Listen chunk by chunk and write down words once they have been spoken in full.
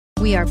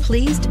We are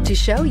pleased to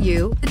show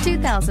you the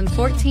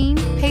 2014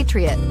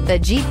 Patriot. The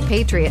Jeep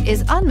Patriot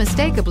is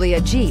unmistakably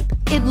a Jeep.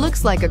 It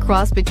looks like a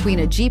cross between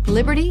a Jeep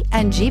Liberty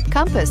and Jeep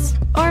Compass,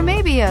 or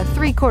maybe a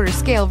 3/4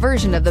 scale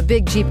version of the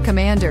big Jeep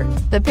Commander.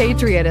 The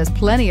Patriot has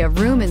plenty of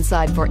room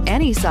inside for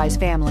any size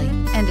family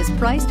and is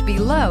priced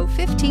below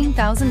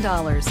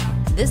 $15,000.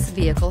 This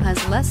vehicle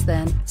has less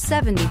than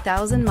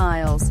 70,000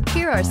 miles.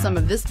 Here are some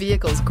of this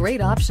vehicle's great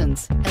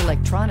options: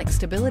 electronic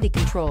stability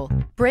control,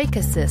 brake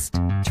assist,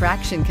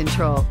 traction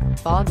control,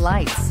 fog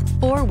lights,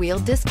 4-wheel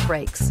disc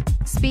brakes,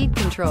 speed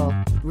control,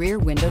 rear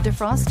window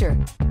defroster,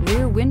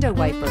 rear window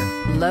wiper,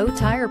 low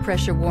tire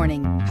pressure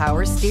warning,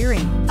 power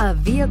steering. A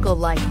vehicle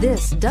like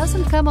this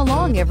doesn't come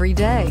along every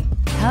day.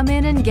 Come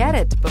in and get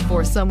it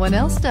before someone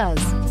else does.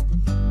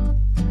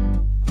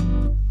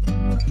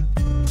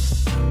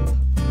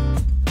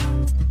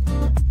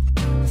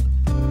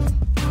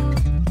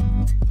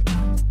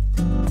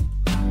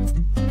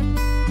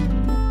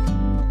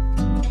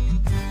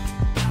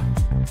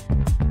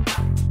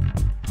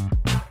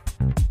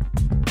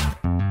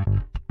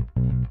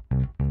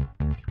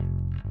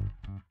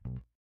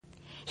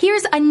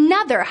 Here's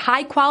another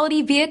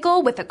high-quality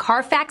vehicle with a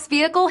Carfax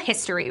Vehicle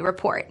History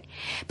Report.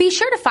 Be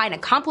sure to find a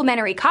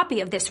complimentary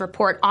copy of this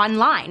report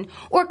online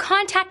or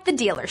contact the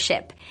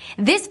dealership.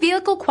 This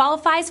vehicle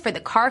qualifies for the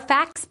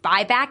Carfax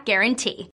Buyback Guarantee.